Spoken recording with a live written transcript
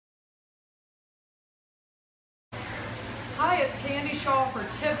Hi, it's Candy Shaw for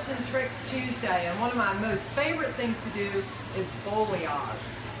Tips and Tricks Tuesday, and one of my most favorite things to do is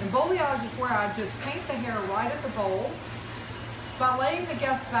balayage. And balayage is where I just paint the hair right at the bowl. By laying the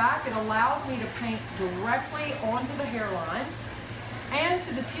guest back, it allows me to paint directly onto the hairline and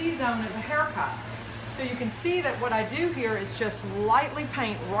to the T-zone of the haircut. So you can see that what I do here is just lightly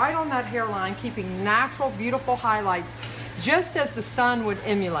paint right on that hairline, keeping natural, beautiful highlights, just as the sun would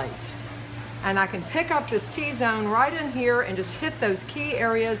emulate. And I can pick up this T-zone right in here and just hit those key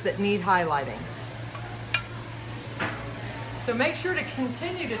areas that need highlighting. So make sure to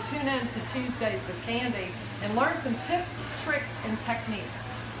continue to tune in to Tuesdays with Candy and learn some tips, tricks, and techniques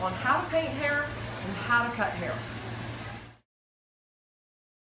on how to paint hair and how to cut hair.